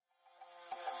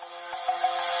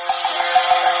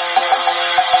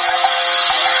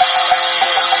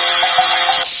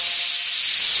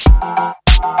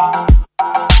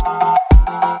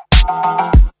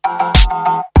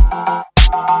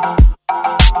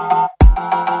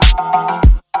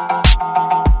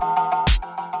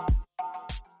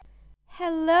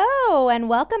and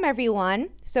welcome everyone.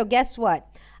 So guess what?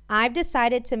 I've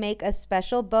decided to make a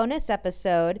special bonus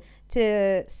episode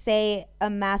to say a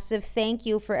massive thank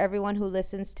you for everyone who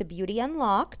listens to Beauty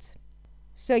Unlocked.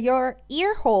 So your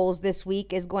ear holes this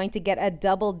week is going to get a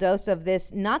double dose of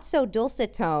this not so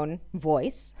dulcet tone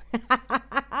voice.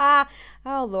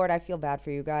 Oh Lord, I feel bad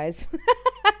for you guys.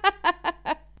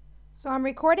 So I'm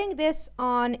recording this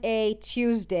on a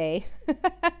Tuesday.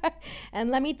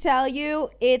 And let me tell you,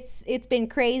 it's been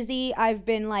crazy. I've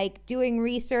been doing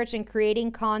research and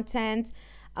creating content.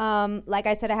 Like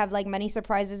I said, I have many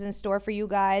surprises in store for you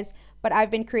guys, but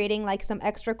I've been creating some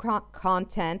extra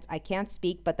content. I can't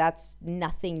speak, but that's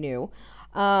nothing new.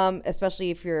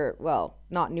 Especially if you're,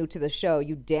 not new to the show,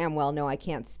 you damn well know I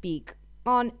can't speak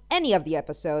on any of the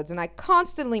episodes, and I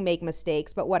constantly make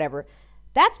mistakes, but whatever.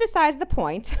 That's besides the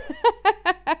point.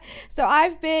 So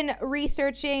I've been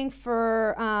researching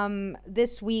for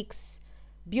this week's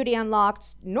Beauty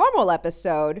Unlocked normal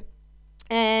episode.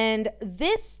 And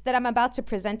this that I'm about to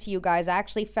present to you guys, I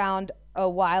actually found a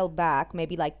while back,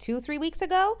 maybe 2-3 weeks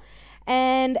ago.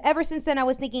 And ever since then, I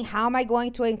was thinking, how am I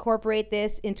going to incorporate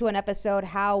this into an episode?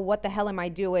 What the hell am I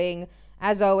doing?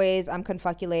 As always, I'm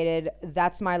confuculated.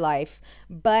 That's my life.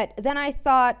 But then I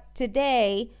thought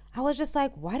today, I was just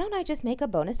why don't I just make a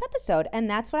bonus episode? And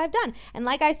that's what I've done. And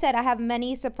like I said, I have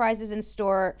many surprises in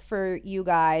store for you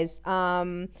guys.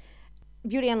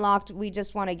 Beauty Unlocked, we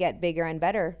just want to get bigger and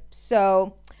better.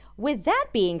 So with that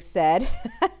being said,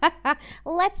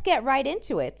 let's get right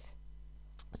into it.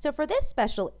 So for this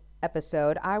special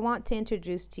episode, I want to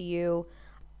introduce to you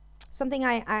something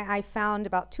I found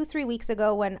about 2-3 weeks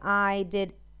ago when I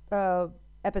did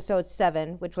episode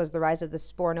 7, which was the rise of the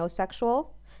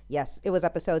spornosexual. Yes, it was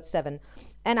episode 7.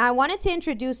 And I wanted to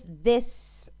introduce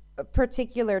this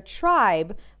particular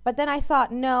tribe, but then I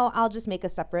thought, no, I'll just make a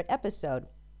separate episode.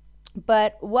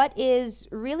 But what is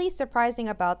really surprising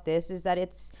about this is that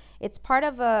it's part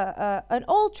of an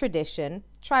old tradition,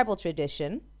 tribal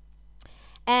tradition.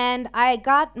 And I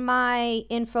got my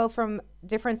info from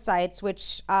different sites,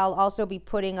 which I'll also be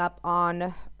putting up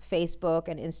on Facebook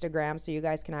and Instagram, so you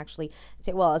guys can actually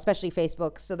especially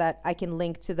Facebook, so that I can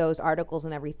link to those articles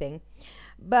and everything.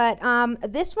 But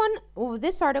this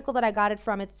article that I got it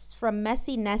from, it's from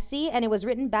Messy Nessie, and it was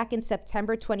written back in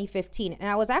September 2015. And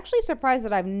I was actually surprised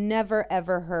that I've never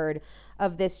ever heard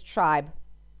of this tribe.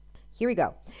 Here we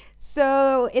go.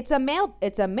 So it's a male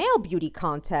beauty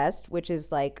contest, which is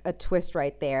a twist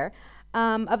right there,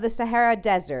 of the Sahara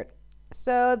Desert.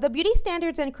 So the beauty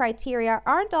standards and criteria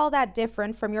aren't all that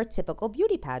different from your typical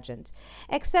beauty pageant,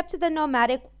 except to the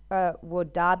nomadic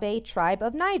Wodabe tribe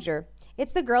of Niger.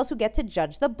 It's the girls who get to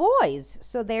judge the boys.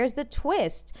 So there's the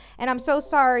twist. And I'm so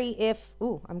sorry if,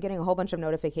 I'm getting a whole bunch of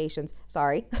notifications.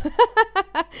 Sorry.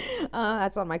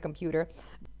 That's on my computer.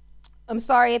 I'm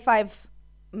sorry if I've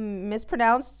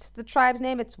mispronounced the tribe's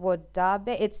name. It's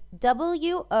Wodabe. It's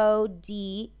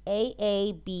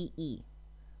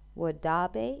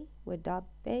Wodaabe.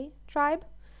 Wodabe tribe.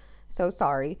 So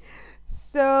sorry.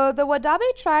 So the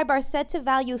Wodabe tribe are said to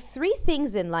value 3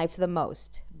 things in life the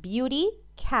most: beauty,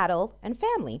 cattle, and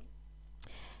family.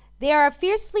 They are a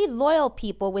fiercely loyal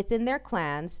people within their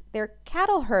clans. They're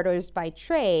cattle herders by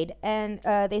trade, and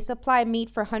they supply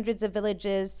meat for hundreds of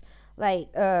villages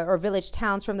or village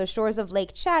towns from the shores of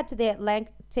Lake Chad to the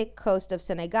Atlantic coast of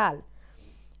Senegal.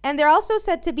 And they're also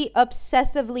said to be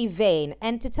obsessively vain.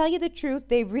 And to tell you the truth,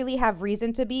 they really have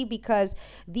reason to be, because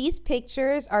these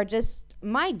pictures are just,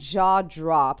 my jaw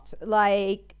dropped.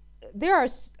 There are,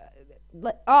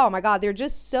 oh my God, they're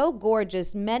just so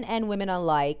gorgeous, men and women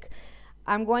alike.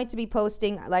 I'm going to be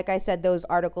posting, like I said, those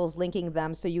articles, linking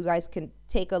them so you guys can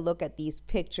take a look at these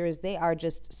pictures. They are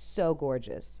just so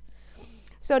gorgeous.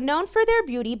 So known for their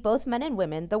beauty, both men and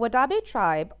women, the Wodabe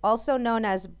tribe, also known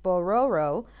as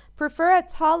Bororo, prefer a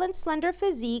tall and slender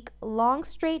physique, long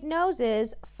straight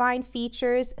noses, fine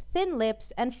features, thin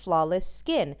lips, and flawless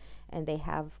skin. And they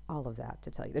have all of that,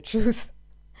 to tell you the truth.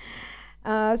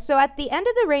 So at the end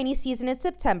of the rainy season in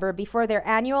September, before their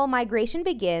annual migration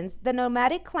begins, the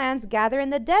nomadic clans gather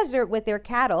in the desert with their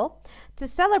cattle to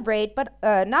celebrate, but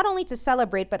not only to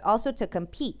celebrate, but also to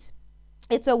compete.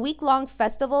 It's a week-long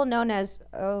festival known as,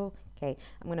 I'm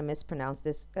going to mispronounce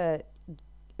this,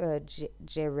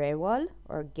 Gerewol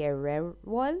or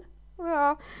Gerewol.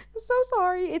 Oh, I'm so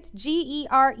sorry. It's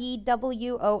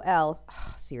Gerewol. Oh,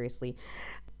 seriously.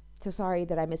 So sorry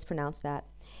that I mispronounced that.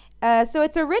 So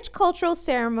it's a rich cultural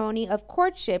ceremony of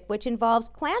courtship, which involves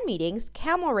clan meetings,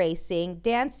 camel racing,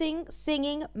 dancing,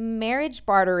 singing, marriage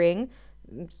bartering,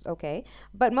 okay,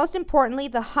 but most importantly,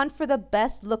 the hunt for the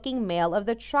best looking male of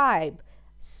the tribe.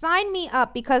 Sign me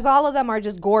up, because all of them are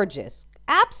just gorgeous.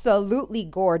 absolutely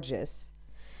gorgeous.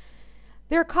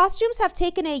 Their costumes have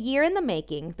taken a year in the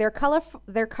making. They're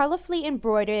colorfully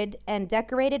embroidered and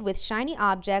decorated with shiny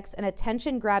objects and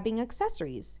attention-grabbing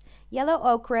accessories. Yellow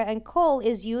ochre and kohl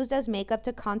is used as makeup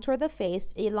to contour the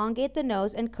face, elongate the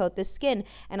nose, and coat the skin.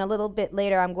 And a little bit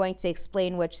later, I'm going to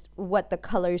explain what the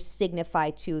colors signify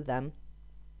to them.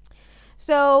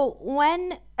 So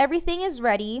when everything is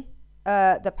ready,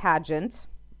 the pageant,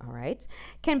 all right,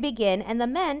 can begin, and the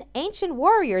men, ancient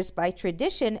warriors by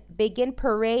tradition, begin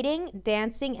parading,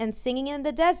 dancing, and singing in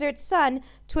the desert sun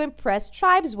to impress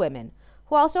tribeswomen,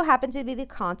 who also happen to be the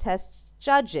contest's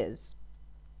judges.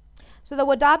 So the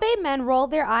Wodaabe men roll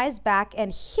their eyes back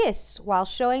and hiss while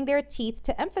showing their teeth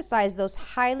to emphasize those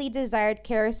highly desired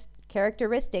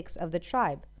characteristics of the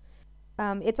tribe.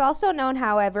 It's also known,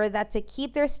 however, that to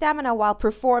keep their stamina while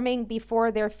performing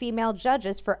before their female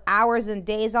judges for hours and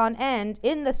days on end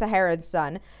in the Saharan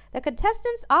sun, the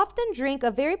contestants often drink a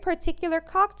very particular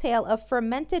cocktail of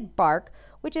fermented bark,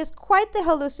 which is quite the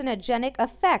hallucinogenic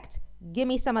effect. Give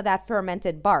me some of that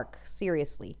fermented bark,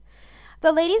 seriously.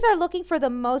 The ladies are looking for the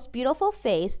most beautiful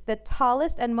face, the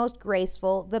tallest and most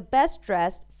graceful, the best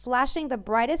dressed, flashing the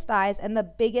brightest eyes and the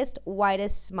biggest,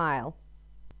 widest smile.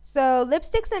 So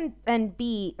lipstick and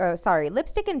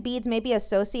beads may be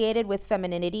associated with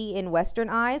femininity in Western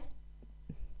eyes.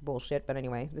 Bullshit, but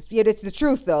anyway, it's the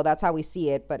truth though. That's how we see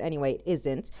it. But anyway, it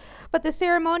isn't. But the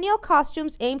ceremonial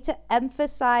costumes aim to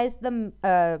emphasize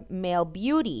the male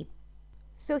beauty.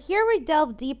 So here we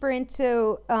delve deeper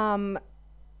into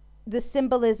the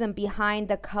symbolism behind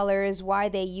the colors, why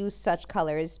they use such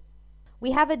colors.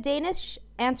 We have a Danish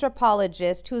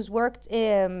anthropologist who's worked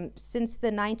since the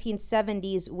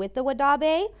 1970s with the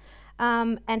Wodaabe,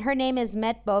 and her name is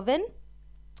Mette Boven.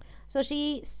 So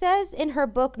she says in her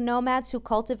book, Nomads Who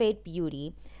Cultivate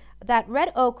Beauty, that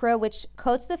red ochre, which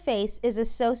coats the face, is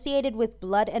associated with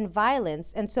blood and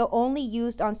violence, and so only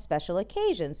used on special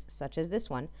occasions, such as this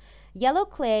one. Yellow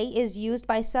clay is used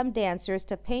by some dancers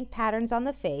to paint patterns on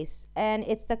the face, and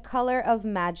it's the color of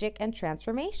magic and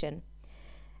transformation.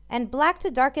 And black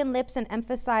to darken lips and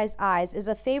emphasize eyes is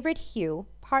a favorite hue,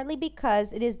 partly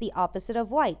because it is the opposite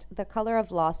of white, the color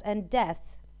of loss and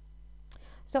death.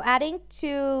 So adding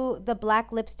to the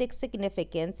black lipstick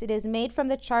significance, it is made from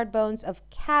the charred bones of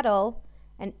cattle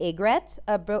and egret,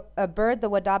 a bird the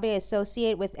Wodaabe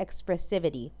associate with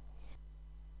expressivity.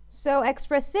 So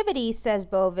expressivity, says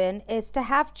Boven, is to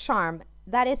have charm.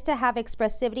 That is to have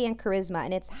expressivity and charisma,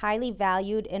 and it's highly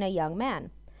valued in a young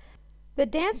man. The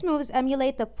dance moves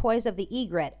emulate the poise of the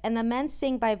egret, and the men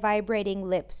sing by vibrating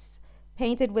lips,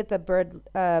 painted with the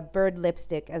bird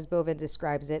lipstick, as Boven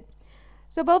describes it.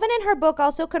 So Boven in her book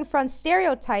also confronts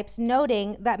stereotypes,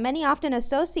 noting that many often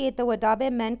associate the Wodaabe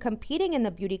men competing in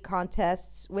the beauty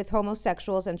contests with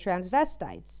homosexuals and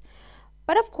transvestites.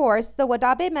 But of course, the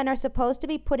Wodaabe men are supposed to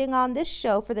be putting on this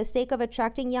show for the sake of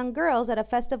attracting young girls at a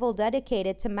festival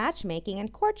dedicated to matchmaking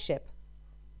and courtship.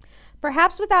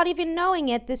 Perhaps without even knowing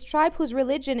it, this tribe, whose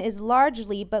religion is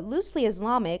largely but loosely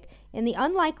Islamic in the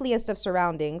unlikeliest of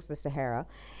surroundings, the Sahara,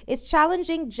 is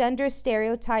challenging gender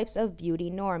stereotypes of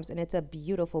beauty norms. And it's a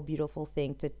beautiful, beautiful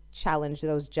thing to challenge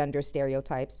those gender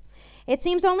stereotypes. It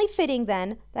seems only fitting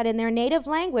then that in their native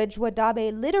language,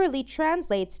 Wodaabe literally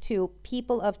translates to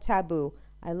people of taboo.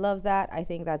 I love that. I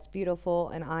think that's beautiful,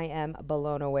 and I am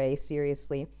blown away,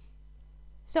 seriously.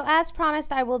 So as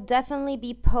promised, I will definitely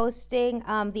be posting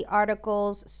the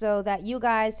articles so that you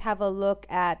guys have a look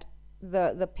at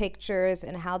the pictures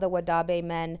and how the Wodaabe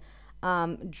men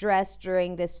dress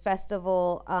during this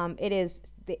festival. It is,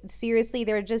 seriously,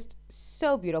 they're just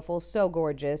so beautiful, so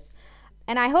gorgeous.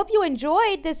 And I hope you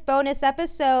enjoyed this bonus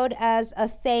episode as a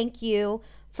thank you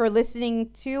for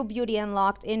listening to Beauty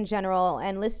Unlocked in general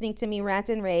and listening to me rant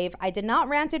and rave. I did not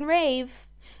rant and rave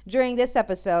during this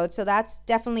episode, so that's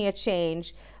definitely a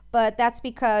change. But that's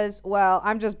because, well,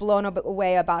 I'm just blown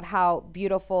away about how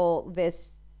beautiful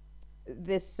these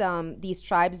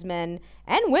tribesmen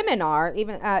and women are.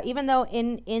 Even though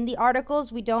in the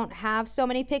articles we don't have so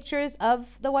many pictures of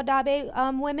the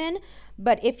Wodaabe women,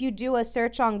 but if you do a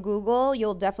search on Google,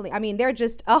 you'll definitely. I mean, they're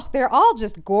all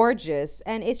just gorgeous,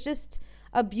 and it's just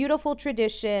a beautiful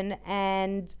tradition,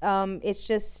 and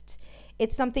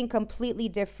it's something completely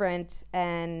different,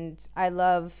 and I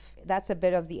love. That's a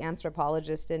bit of the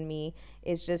anthropologist in me,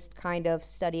 is just kind of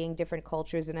studying different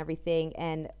cultures and everything,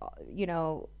 and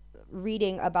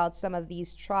reading about some of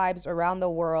these tribes around the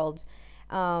world.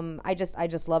 I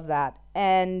just love that,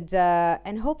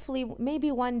 and hopefully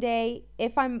maybe one day,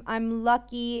 if I'm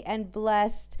lucky and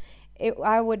blessed,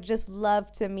 I would just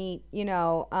love to meet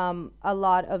a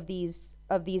lot of these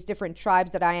of these different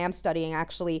tribes that I am studying.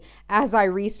 Actually, as I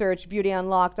research Beauty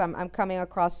Unlocked, I'm coming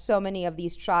across so many of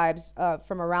these tribes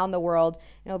from around the world.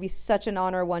 And it'll be such an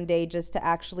honor one day just to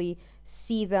actually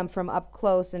see them from up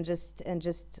close and just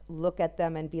look at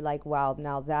them and be like, wow,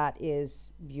 now that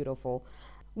is beautiful.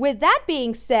 With that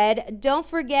being said, don't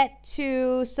forget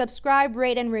to subscribe,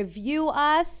 rate, and review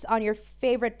us on your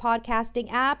favorite podcasting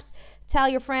apps. Tell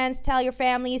your friends, tell your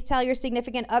families, tell your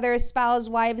significant others, spouse,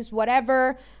 wives,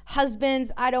 whatever,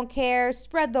 husbands, I don't care.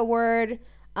 Spread the word.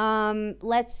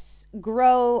 Let's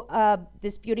grow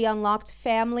this Beauty Unlocked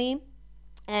family.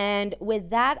 And with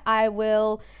that, I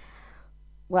always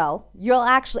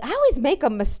make a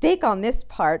mistake on this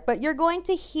part, but you're going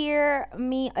to hear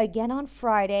me again on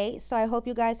Friday. So I hope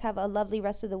you guys have a lovely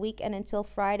rest of the week. And until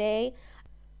Friday,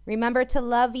 remember to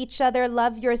love each other,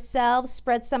 love yourselves,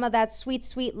 spread some of that sweet,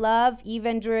 sweet love,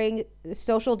 even during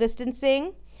social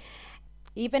distancing.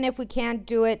 Even if we can't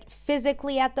do it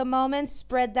physically at the moment,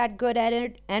 spread that good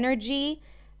energy,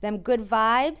 them good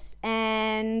vibes.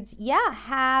 And yeah,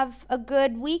 have a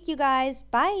good week, you guys.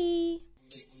 Bye.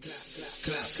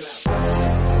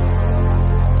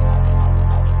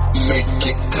 Make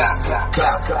it clap, clap.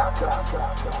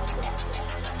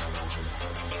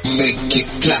 Make it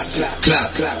clap,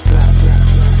 clap.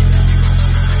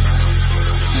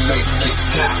 Make it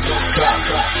clap,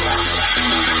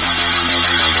 clap.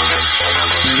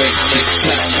 Make it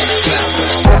clap, clap.